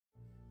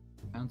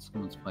Found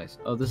someone's place.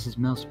 Oh, this is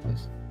Mel's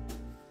place.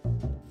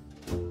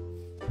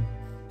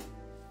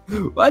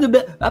 What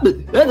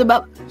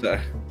about? Sorry.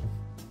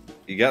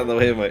 You got in the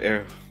way of my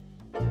arrow.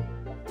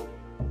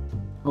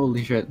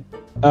 Holy shit.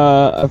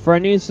 A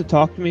friend needs to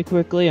talk to me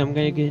quickly. I'm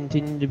gonna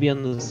continue to be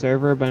on the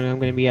server, but I'm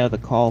gonna be out of the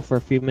call for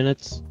a few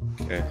minutes.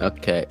 Okay.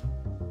 Okay.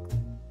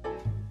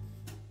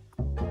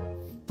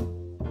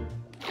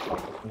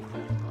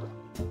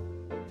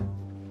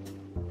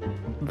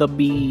 The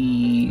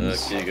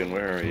bees. Keegan,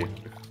 where are you?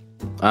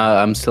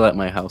 I'm still at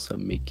my house.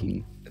 I'm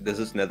making. Does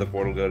this nether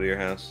portal go to your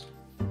house?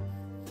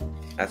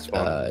 That's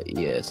fine.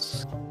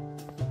 Yes.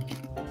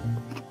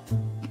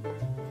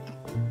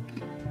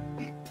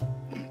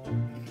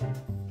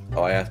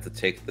 Oh, I have to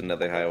take the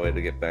nether highway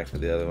to get back to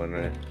the other one,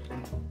 right?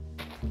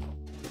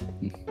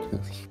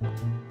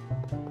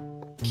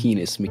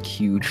 Penis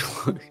McHuge.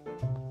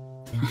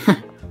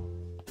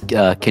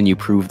 Can you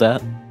prove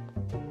that?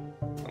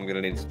 I'm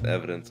gonna need some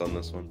evidence on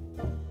this one.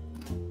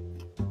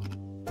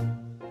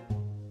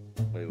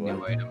 Wait, what?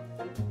 New item.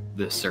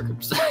 The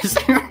circumcised.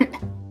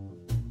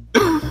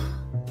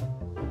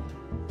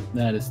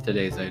 That is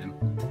today's item.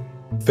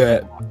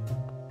 That.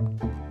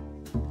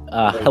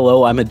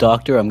 Hello, I'm a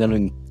doctor. I'm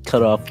gonna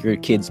cut off your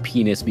kid's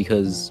penis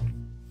because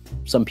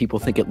some people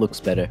think it looks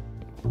better.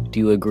 Do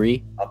you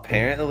agree?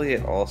 Apparently,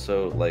 it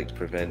also like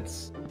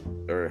prevents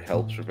or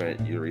helps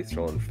prevent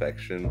urethral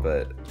infection,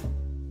 but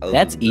other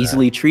That's than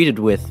easily treated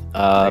with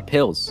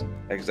pills.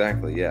 that,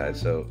 exactly. Yeah.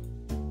 So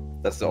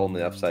that's the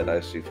only upside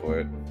I see for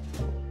it.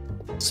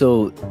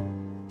 So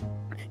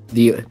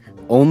the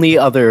only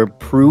other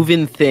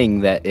proven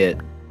thing that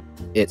it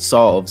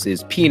solves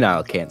is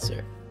penile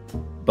cancer,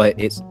 but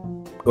it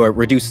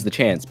reduces the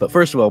chance. But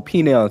first of all,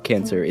 penile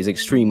cancer is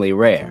extremely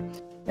rare,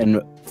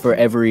 and for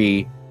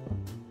every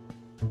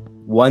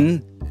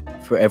one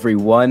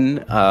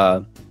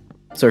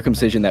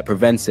circumcision that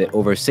prevents it,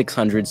 over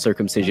 600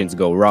 circumcisions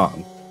go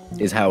wrong,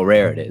 is how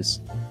rare it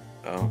is.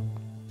 Oh.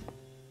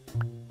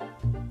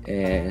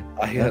 And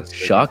I got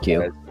shock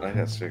you. I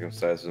got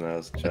circumcised when I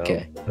was a child.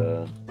 Okay.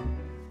 But,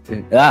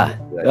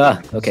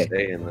 Okay.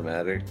 Stay in the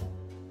matter.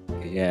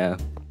 Yeah,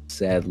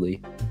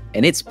 sadly.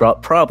 And it's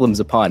brought problems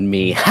upon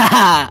me.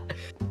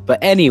 But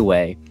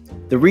anyway,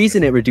 the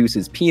reason it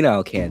reduces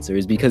penile cancer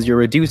is because you're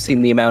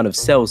reducing the amount of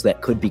cells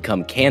that could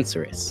become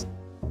cancerous.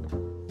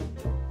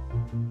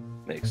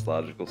 Makes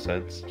logical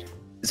sense.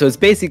 So it's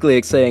basically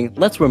like saying,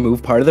 let's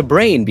remove part of the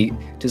brain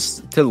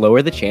to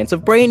lower the chance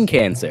of brain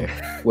cancer.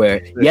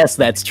 Where, yes,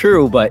 that's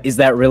true, but is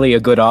that really a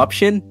good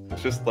option?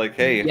 It's just like,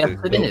 hey, if Yes,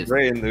 there's it no is.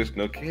 brain, there's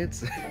no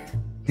cancer.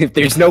 If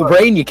there's no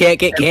brain, you can't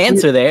get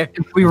cancer there.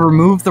 If we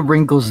remove the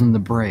wrinkles in the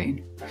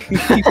brain.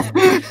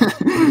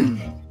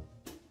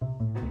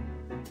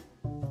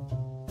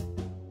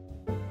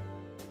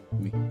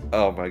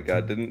 Oh my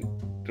god, didn't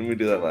we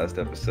do that last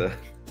episode?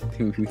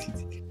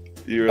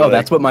 You were Oh, like,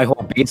 that's what my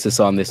whole basis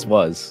on this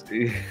was.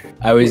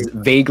 I was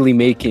vaguely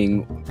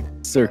making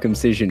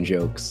circumcision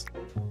jokes.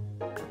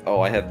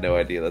 Oh, I had no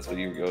idea that's what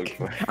you were going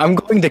for. I'm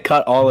going to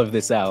cut all of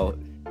this out.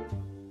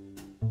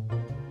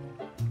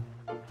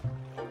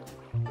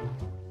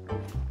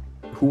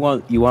 You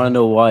want to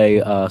know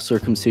why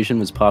circumcision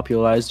was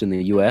popularized in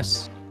the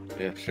U.S.?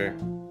 Yeah, sure.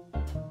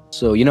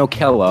 So you know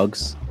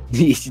Kellogg's,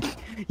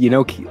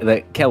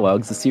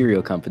 Kellogg's, the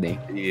cereal company.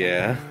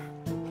 Yeah.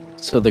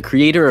 So the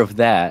creator of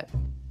that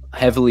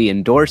heavily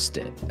endorsed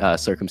it,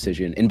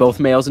 circumcision, in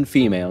both males and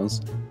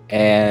females,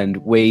 and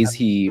ways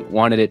he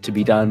wanted it to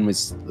be done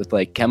with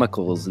like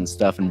chemicals and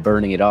stuff and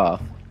burning it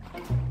off.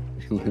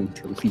 To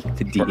leak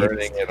the DNA.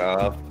 Burning it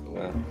off.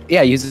 Wow.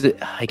 Yeah, uses it.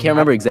 I can't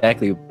remember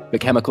exactly, but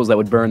chemicals that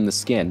would burn the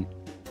skin.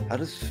 How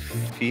does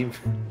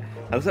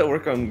that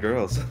work on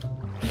girls?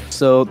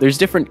 So there's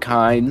different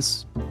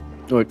kinds.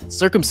 Or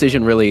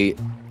circumcision really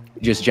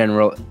just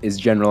is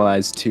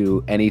generalized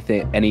to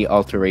any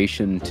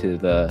alteration to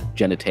the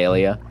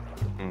genitalia.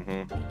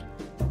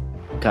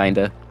 Mm-hmm.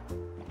 Kinda.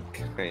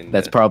 Kinda.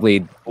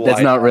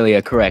 That's not really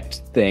a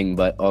correct thing,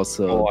 but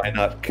also Why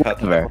not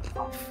cut whatever. them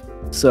off?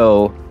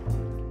 So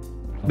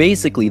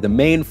basically, the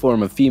main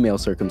form of female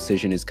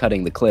circumcision is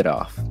cutting the clit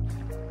off.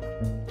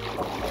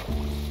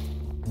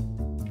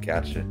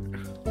 Gotcha.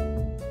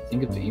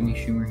 Think if Amy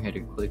Schumer had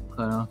her clit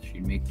cut off,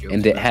 she'd make jokes.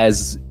 And it about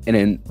has,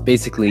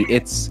 basically,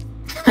 it's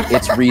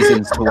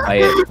reasons to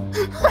why it.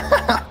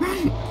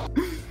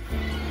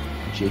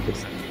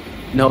 Jacob's.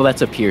 No,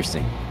 that's a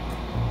piercing.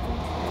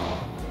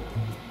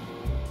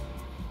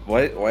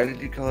 Why did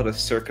you call it a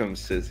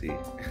circumcisy?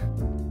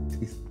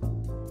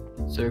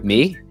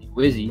 Me?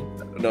 Wizzy.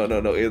 No.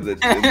 In the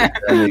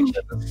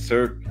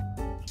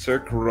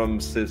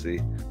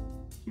circumcisy.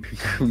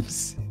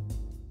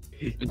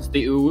 It's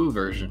the uwu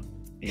version.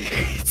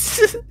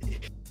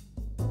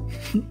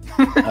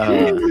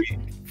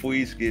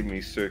 Please give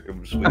me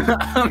circumcision.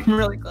 I'm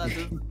really glad this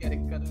is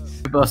getting cut out.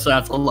 But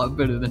that's a lot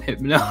better than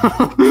Hypno.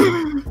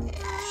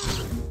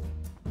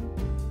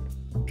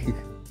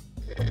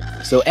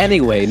 So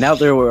anyway, now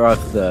that we're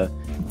off the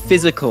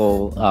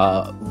physical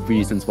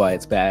reasons why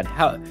it's bad,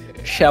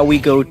 shall we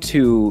go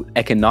to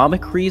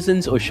economic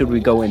reasons or should we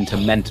go into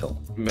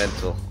mental?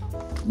 Mental.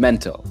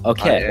 Mental.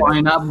 Okay.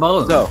 Why not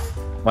both? So,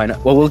 why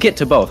not? Well, we'll get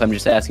to both. I'm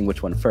just asking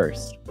which one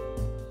first.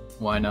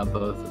 Why not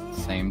both at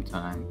the same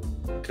time?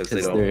 Because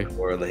they don't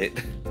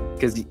correlate.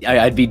 Because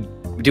I'd be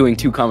doing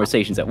two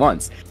conversations at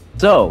once.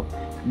 So,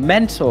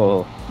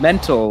 mental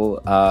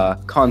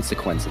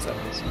consequences of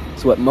this.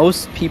 So what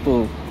most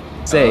people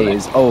say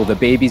is, oh, the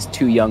baby's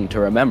too young to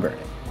remember it.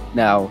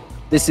 Now,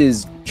 this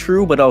is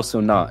true, but also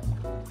not.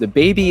 The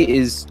baby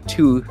is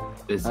too...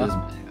 This is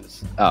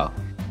news. Oh.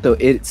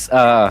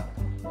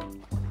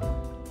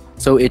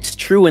 So it's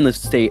true in the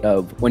state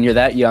of when you're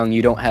that young,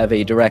 you don't have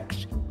a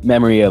direct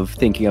memory of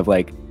thinking of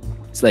like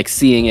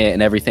seeing it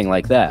and everything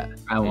like that.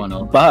 I want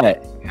to.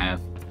 But have.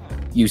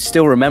 You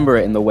still remember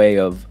it in the way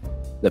of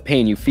the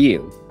pain you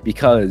feel,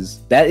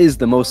 because that is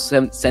the most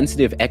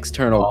sensitive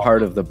external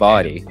part of the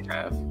body,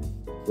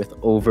 with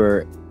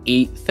over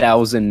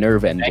 8,000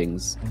 nerve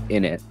endings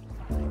in it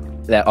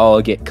that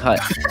all get cut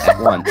at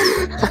once.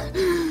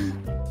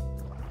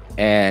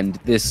 And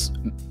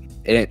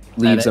it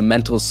leaves a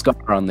mental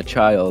scar on the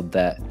child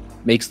that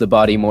makes the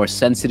body more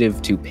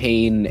sensitive to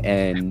pain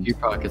and your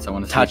pockets, I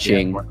want to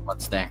touching one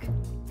stack.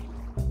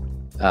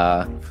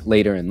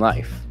 Later in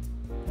life.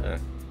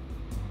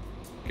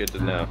 Good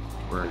to know.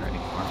 We're ready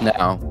for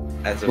Now,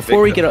 As a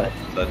before we victim get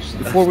of such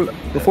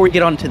before we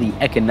get on to the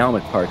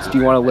economic parts, do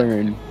you want to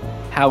learn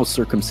how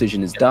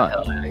circumcision is done?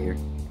 Get the hell out of here.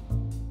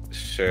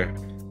 Sure.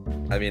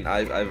 I mean,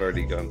 I've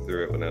already gone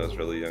through it when I was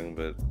really young,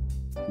 but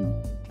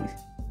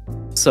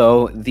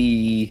So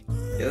yeah,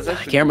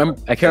 I can't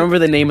remember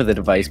the name of the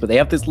device, but they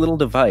have this little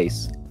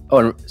device.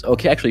 Oh,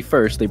 okay. Actually,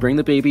 first they bring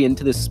the baby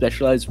into this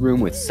specialized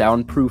room with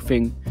soundproof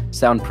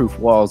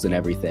walls and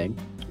everything,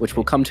 which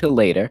we'll come to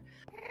later.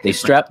 They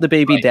strap the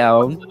baby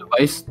down. The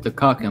device, the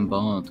cock and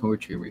ball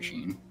torture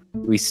machine.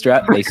 They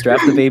strap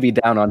the baby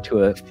down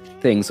onto a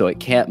thing so it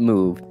can't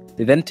move.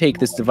 They then take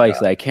this device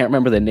that I can't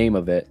remember the name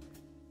of it,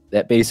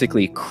 that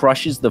basically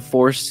crushes the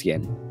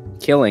foreskin,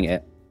 killing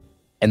it,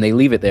 and they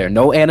leave it there.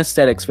 No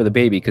anesthetics for the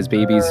baby because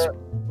babies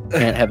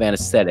can't have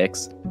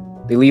anesthetics.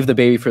 They leave the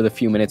baby for the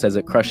few minutes as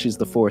it crushes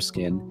the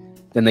foreskin.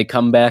 Then they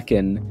come back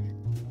and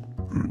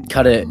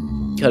cut it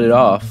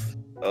off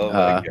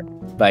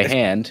by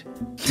hand.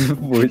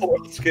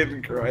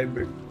 Foreskin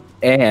grinding.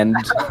 And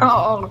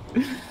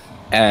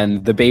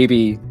the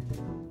baby,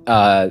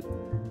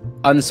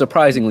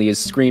 unsurprisingly, is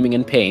screaming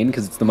in pain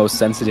because it's the most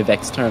sensitive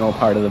external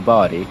part of the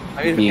body,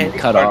 being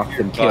cut off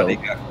and killed. If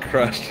your body got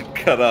crushed and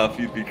cut off,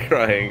 you'd be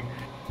crying.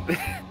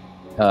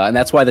 And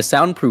that's why the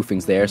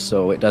soundproofing's there,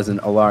 so it doesn't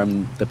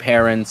alarm the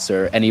parents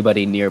or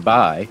anybody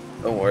nearby.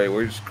 Don't worry,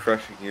 we're just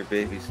crushing your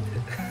baby's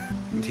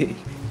tit.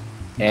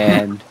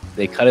 And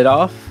they cut it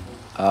off.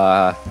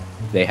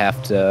 They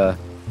have to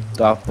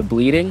stop the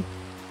bleeding.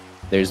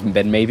 There's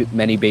been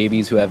many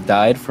babies who have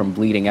died from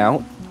bleeding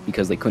out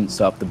because they couldn't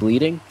stop the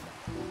bleeding.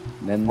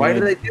 And then Why do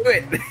they do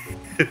it?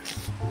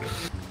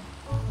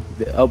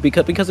 Oh,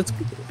 because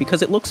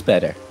it looks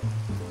better.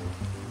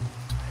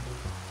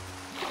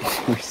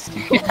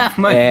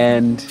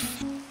 And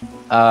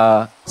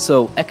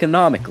so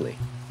economically,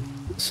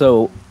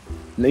 so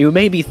you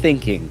may be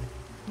thinking,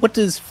 what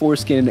does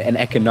foreskin and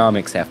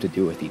economics have to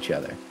do with each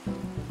other?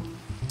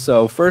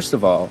 So first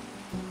of all,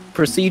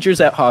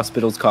 procedures at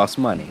hospitals cost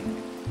money.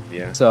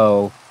 Yeah.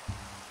 So,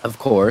 of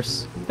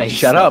course,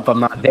 shut up, I'm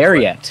not there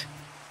yet.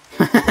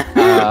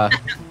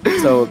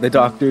 So the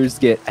doctors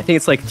get, I think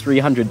it's like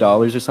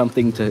 $300 or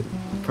something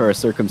per a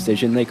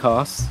circumcision they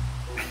cost.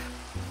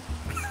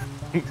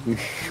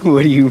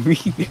 What do you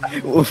mean?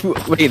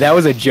 Wait, that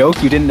was a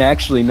joke? You didn't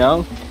actually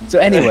know? So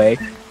anyway,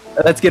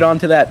 let's get on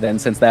to that then,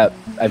 since I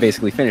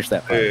basically finished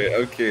that part.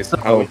 Okay, so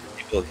how many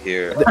people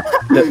here?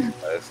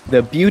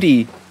 The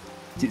beauty...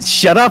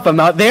 Shut up, I'm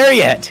not there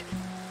yet!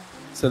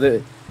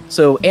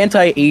 So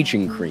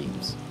anti-aging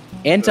creams.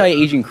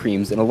 Anti-aging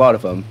creams, and a lot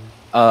of them,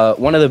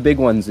 one of the big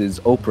ones is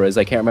Oprah's,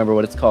 I can't remember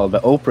what it's called,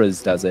 but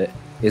Oprah's does it,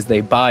 is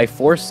they buy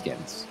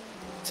foreskins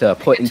to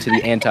put into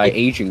the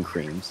anti-aging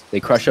creams. They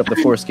crush up the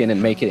foreskin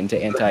and make it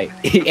into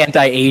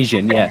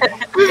anti-Asian, yeah.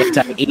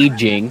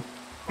 Anti-aging,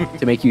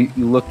 to make you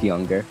look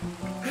younger.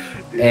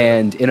 Yeah.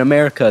 And in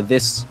America,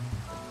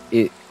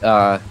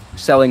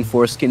 selling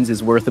foreskins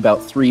is worth about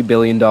 $3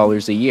 billion a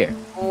year.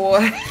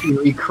 What?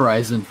 He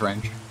cries in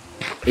French.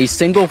 A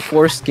single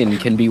foreskin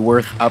can be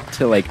worth up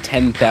to like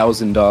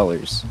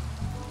 $10,000.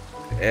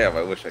 Damn,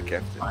 I wish I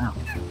kept it. Wow.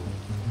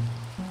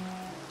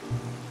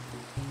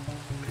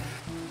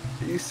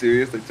 Are you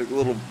serious? They took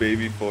little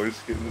baby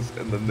foreskins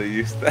and then they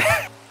used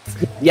that?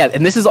 Yeah,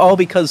 and this is all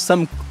because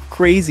some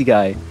crazy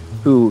guy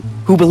who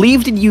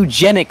believed in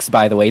eugenics,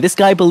 by the way. This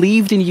guy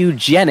believed in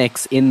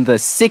eugenics in the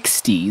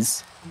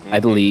 60s, I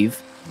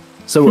believe.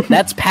 So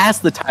that's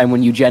past the time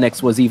when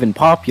eugenics was even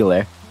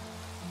popular.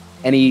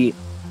 And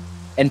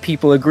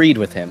people agreed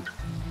with him.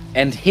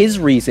 And his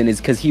reason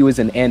is because he was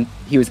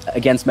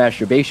against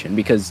masturbation,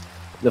 because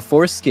the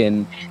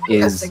foreskin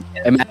is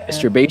a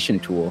masturbation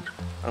tool.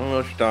 I don't know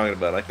what you're talking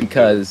about.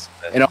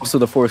 And also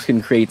the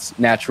foreskin creates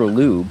natural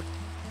lube.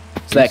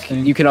 So that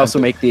you can also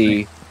make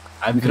the.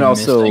 I've you can been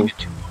also missing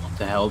a tool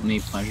to help me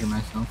pleasure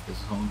myself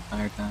this whole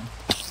entire time.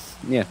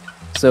 Yeah.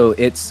 So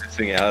it's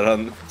Missing out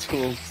on the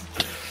tools.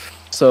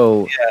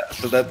 so. Yeah,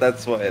 so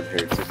that's why it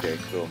hurts. Okay,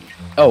 cool.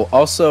 Oh,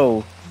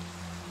 also,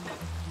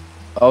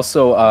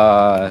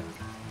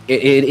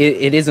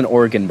 it is an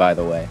organ, by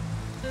the way.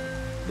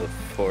 The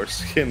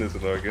foreskin is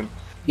an organ.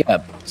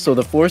 Yeah. So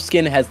the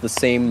foreskin has the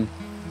same,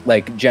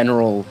 like,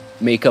 general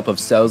makeup of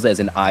cells as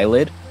an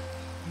eyelid.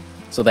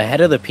 So the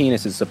head of the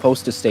penis is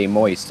supposed to stay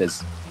moist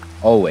as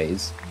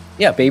always.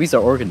 Yeah, babies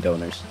are organ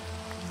donors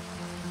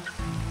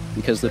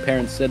because the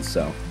parents said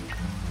so.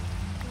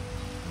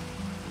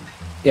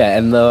 Yeah,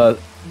 and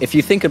if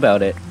you think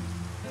about it,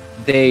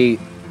 they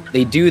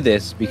do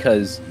this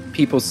because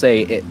people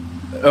say it.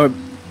 Or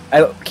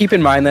keep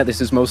in mind that this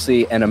is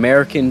mostly an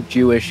American,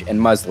 Jewish, and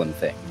Muslim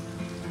thing.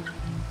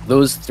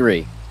 Those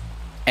three.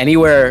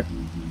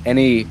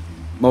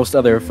 Most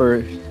other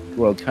first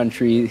world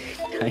countries.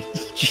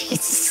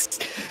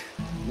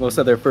 Most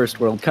other first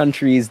world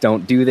countries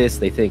don't do this.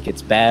 They think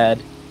it's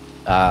bad.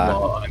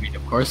 Well, I mean,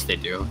 of course they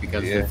do,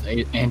 because it's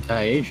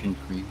anti-Asian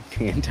cream.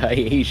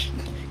 Anti-Asian.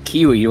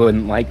 Kiwi, you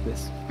wouldn't like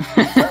this.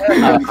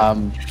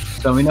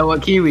 So we know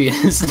what kiwi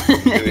is.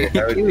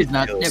 Kiwi's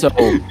not So,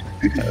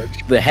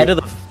 the head of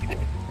the...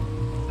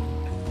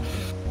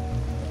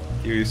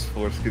 Kiwi's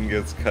foreskin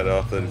gets cut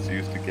off, then it's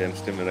used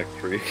against him in a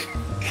creek.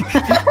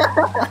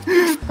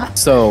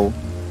 So,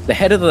 the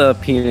head of the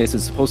penis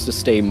is supposed to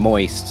stay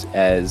moist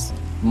as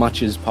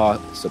much as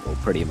possible,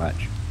 pretty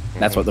much.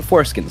 That's what the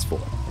foreskin's for.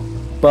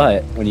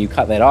 But when you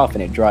cut that off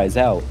and it dries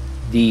out,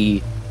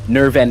 the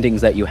nerve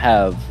endings that you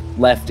have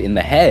left in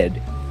the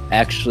head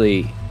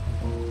actually,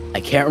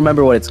 I can't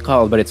remember what it's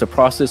called, but it's a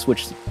process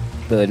which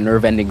the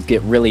nerve endings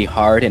get really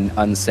hard and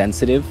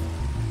unsensitive.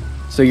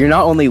 So you're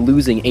not only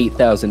losing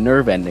 8,000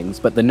 nerve endings,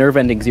 but the nerve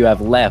endings you have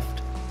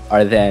left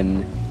are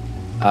then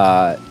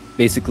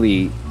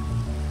basically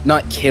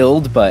not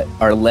killed, but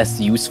are less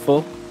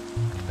useful.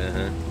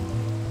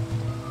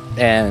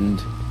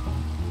 And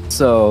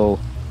so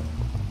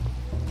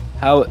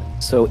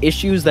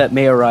issues that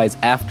may arise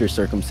after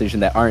circumcision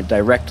that aren't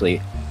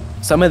directly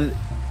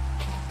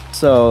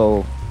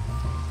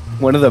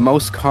one of the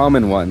most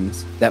common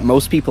ones that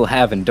most people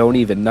have and don't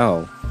even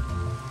know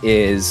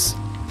is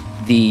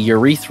the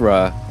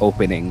urethra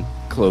opening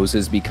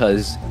closes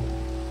because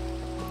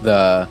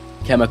the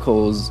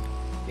chemicals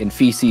in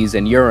feces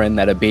and urine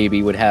that a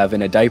baby would have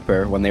in a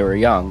diaper when they were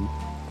young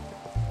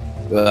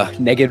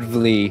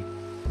negatively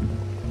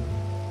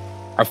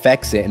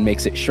affects it and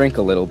makes it shrink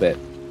a little bit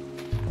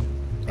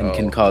and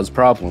can cause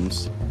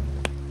problems.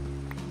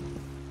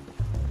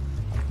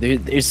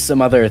 There's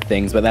some other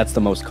things, but that's the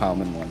most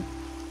common one.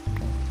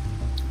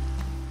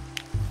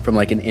 From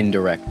like an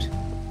indirect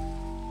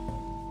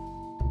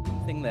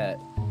thing that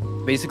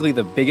basically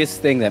the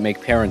biggest thing that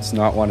make parents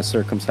not want to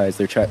circumcise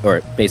their child,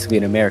 or basically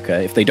in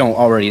America, if they don't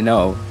already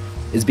know,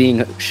 is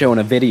being shown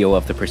a video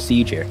of the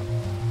procedure.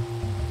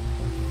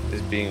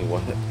 Is being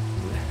what?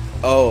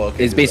 Oh,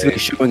 okay. Is basically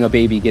showing a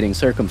baby getting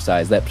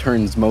circumcised. That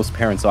turns most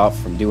parents off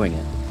from doing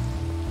it.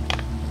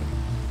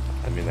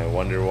 I mean, I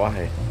wonder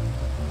why.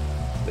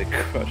 They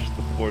crushed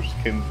the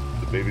foreskin,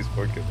 the baby's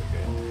foreskin.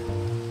 Okay.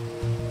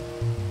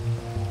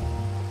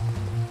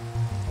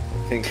 I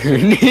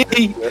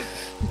think.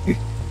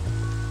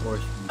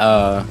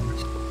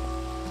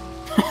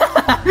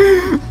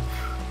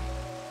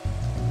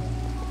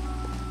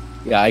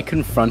 Yeah, I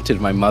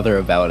confronted my mother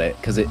about it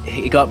because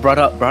it got brought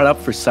up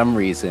for some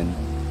reason,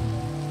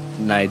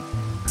 and I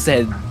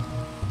said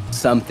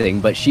something,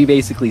 but she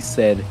basically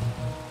said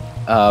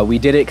we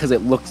did it because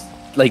it looks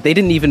like they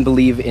didn't even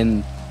believe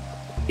in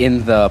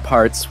the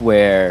parts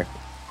where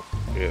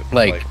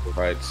like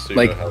provides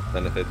pseudo health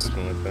benefits or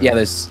something like that. Yeah,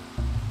 there's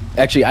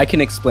actually I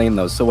can explain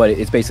those. So what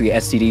it's basically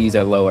STDs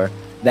are lower.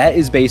 That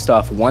is based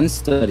off one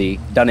study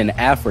done in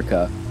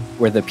Africa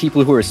where the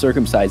people who were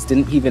circumcised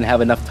didn't even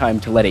have enough time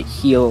to let it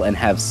heal and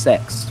have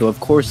sex. So of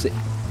course,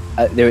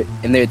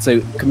 it's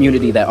a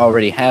community that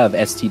already have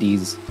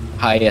STDs,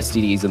 high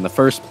STDs in the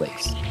first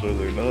place. So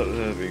they're not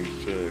having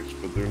sex,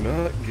 but they're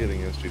not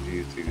getting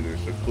STDs either.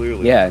 So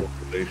clearly, the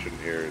population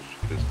here is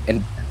just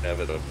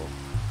inevitable.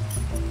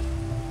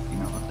 You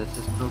know what this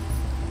is proof?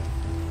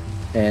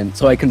 And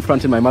so I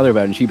confronted my mother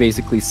about it, and she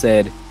basically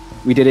said,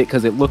 we did it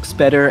because it looks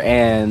better,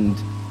 and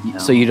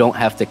so you don't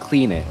have to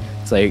clean it.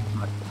 It's like,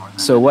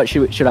 so what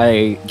should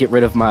I get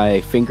rid of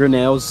my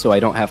fingernails so I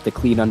don't have to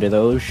clean under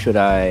those? Should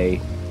I,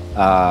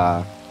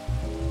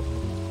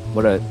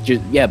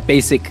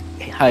 basic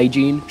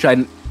hygiene.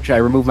 Should I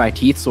remove my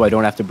teeth so I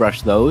don't have to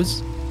brush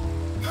those?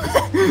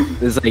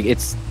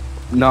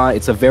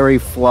 It's a very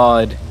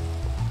flawed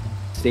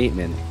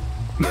statement.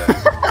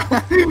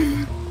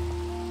 Yeah.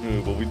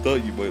 But we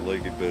thought you might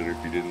like it better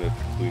if you didn't have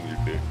to clean your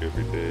dick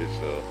every day,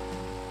 so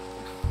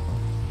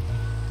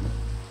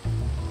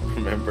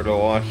remember to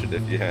wash it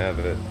if you have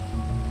it.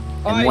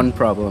 And one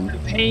problem.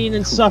 Pain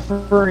and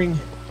suffering.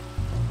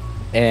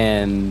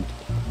 And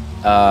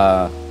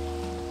what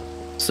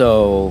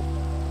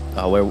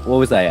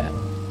was I at?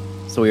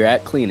 So we were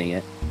at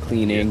cleaning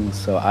cleaning.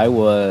 So I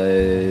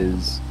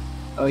was.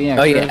 Oh yeah.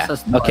 Oh, Chris yeah.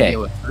 has no Okay. idea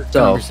what this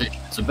So-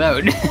 conversation is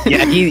about.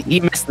 Yeah, he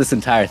missed this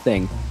entire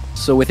thing.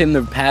 So within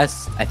the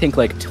past, I think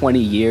like 20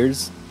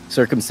 years,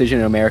 circumcision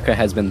in America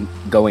has been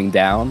going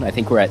down. I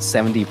think we're at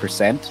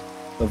 70%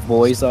 of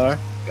boys are.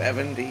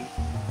 70.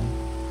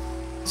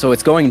 So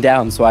it's going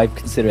down, so I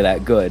consider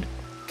that good.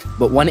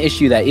 But one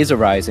issue that is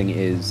arising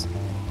is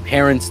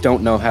parents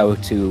don't know how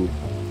to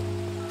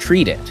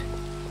treat it.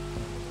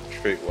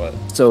 Treat what?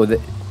 So that,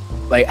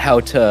 like how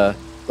to,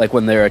 like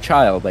when they're a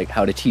child, like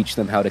how to teach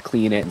them how to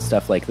clean it and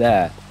stuff like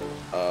that.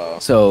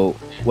 So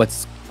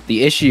what's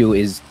the issue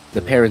is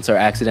the parents are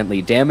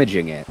accidentally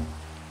damaging it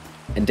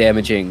and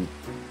damaging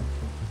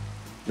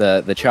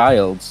the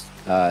child's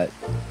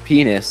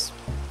penis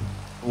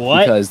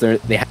What? because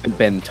they haven't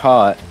been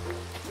taught.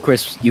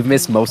 Chris, you've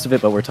missed most of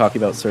it, but we're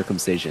talking about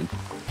circumcision.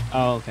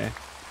 Oh, okay.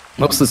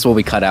 Most of this will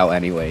be cut out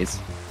anyways.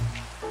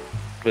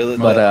 Will it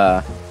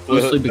But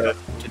Mostly because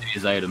of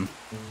today's item.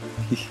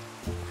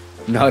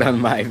 not on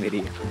my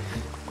video.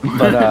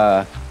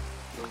 But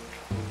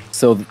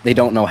so they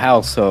don't know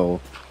how.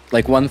 So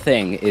like one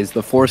thing is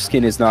the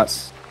foreskin is not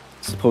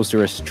supposed to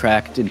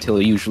retract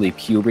until usually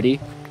puberty.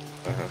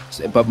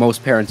 But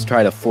most parents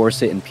try to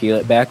force it and peel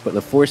it back, but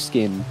the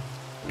foreskin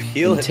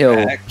peel until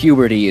it back?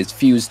 puberty is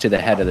fused to the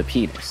head of the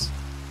penis.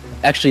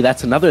 Actually,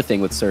 that's another thing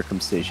with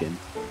circumcision.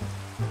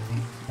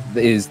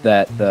 Is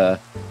that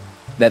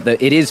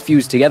it is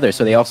fused together,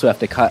 so they also have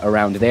to cut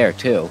around there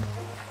too.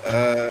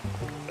 God,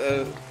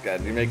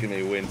 you're making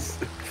me wince.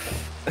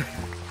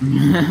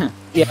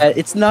 Yeah,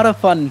 it's not a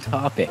fun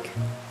topic.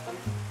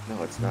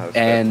 No, it's not.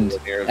 And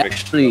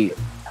actually,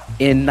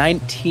 in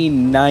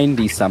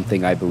 1990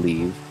 something, I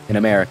believe, in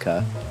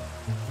America,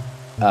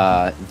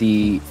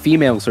 the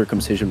female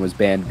circumcision was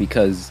banned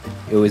because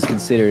it was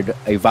considered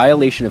a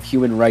violation of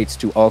human rights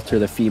to alter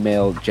the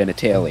female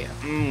genitalia.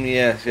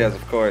 Yes,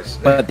 of course.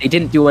 But they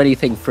didn't do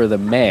anything for the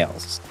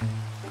males,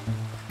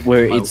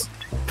 where it's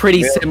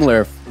pretty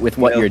similar with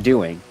what you're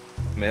doing.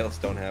 Males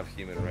don't have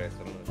human rights.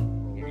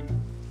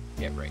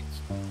 Yeah, right.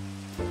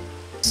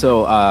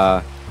 So,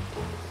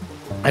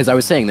 as I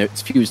was saying,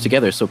 it's fused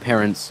together, so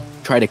parents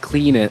try to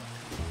clean it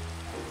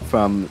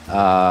from,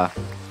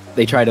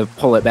 they try to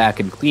pull it back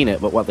and clean it,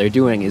 but what they're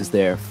doing is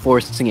they're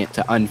forcing it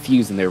to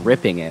unfuse and they're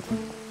ripping it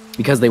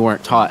because they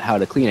weren't taught how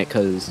to clean it,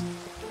 because,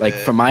 like,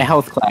 from my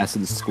health class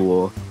in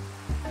school,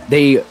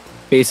 they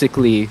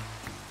basically,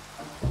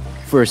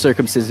 for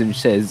circumcision,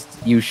 says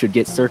you should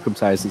get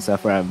circumcised and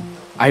stuff.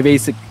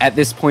 At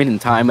this point in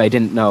time, I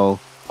didn't know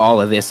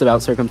all of this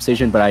about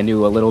circumcision, but I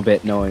knew a little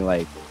bit, knowing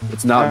like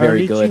it's not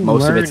very good.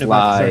 Most of it's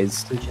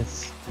lies.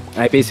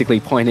 I basically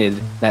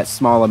pointed that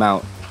small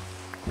amount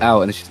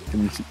out, and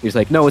he was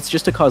like, "No, it's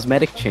just a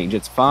cosmetic change.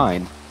 It's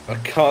fine." A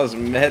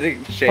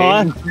cosmetic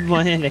change.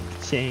 Cosmetic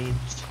change.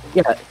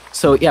 Yeah.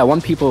 So yeah,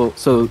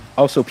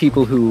 also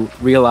people who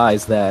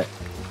realize that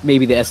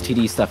maybe the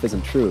STD stuff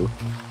isn't true,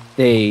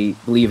 they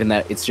believe in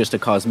that it's just a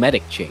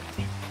cosmetic change.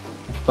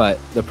 But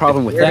the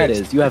problem with that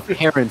is you have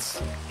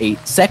parents a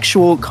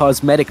sexual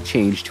cosmetic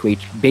change to a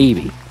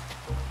baby.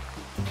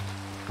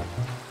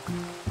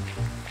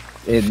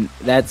 And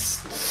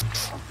that's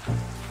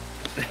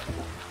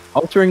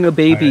altering a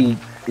baby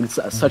in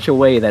such a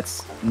way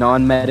that's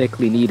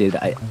non-medically needed.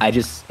 I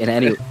just, in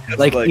any,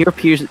 like ear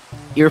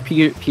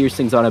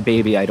piercings on a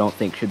baby, I don't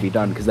think should be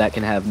done because that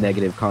can have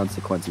negative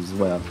consequences as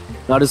well.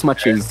 Not as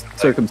much as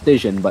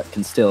circumcision, but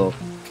can still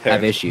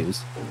have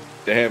issues.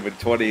 Damn, in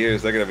 20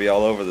 years, they're going to be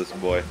all over this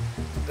boy.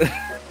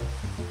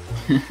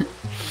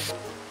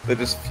 They're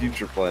just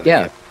future planning.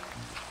 Yeah.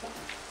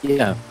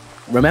 Yeah.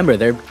 Remember,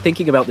 they're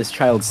thinking about this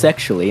child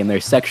sexually in their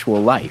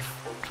sexual life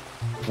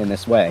in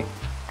this way.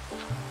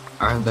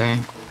 Are they?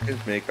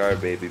 Just make our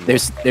baby.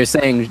 They're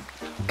saying,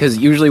 because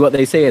usually what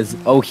they say is,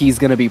 "Oh, he's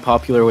gonna be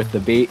popular with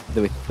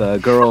the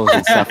girls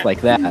and stuff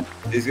like that."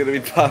 He's gonna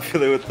be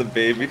popular with the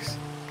babies.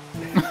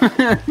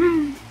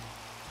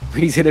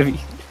 He's gonna be.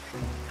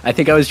 I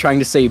think I was trying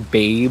to say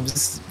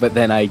babes, but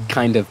then I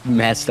kind of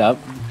messed up.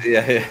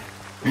 Yeah.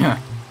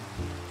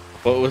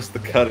 What was the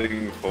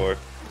cutting for?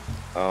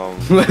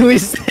 What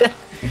was that?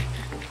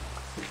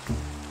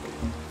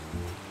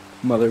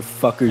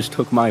 Motherfuckers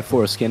took my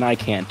foreskin. I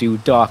can't do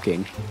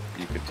docking.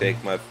 You can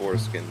take my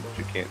foreskin, but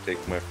you can't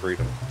take my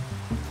freedom.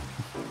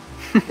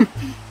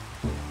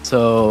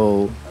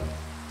 So,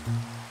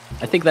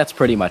 I think that's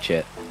pretty much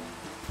it.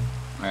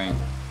 Right.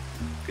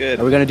 Good.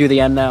 Are we gonna do the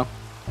end now?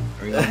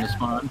 Are we going to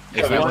spawn?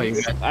 Is that why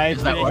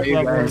you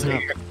guys are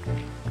here?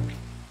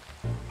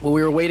 Well,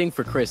 we were waiting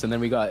for Chris, and then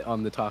we got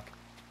on the topic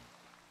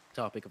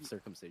of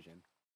circumcision.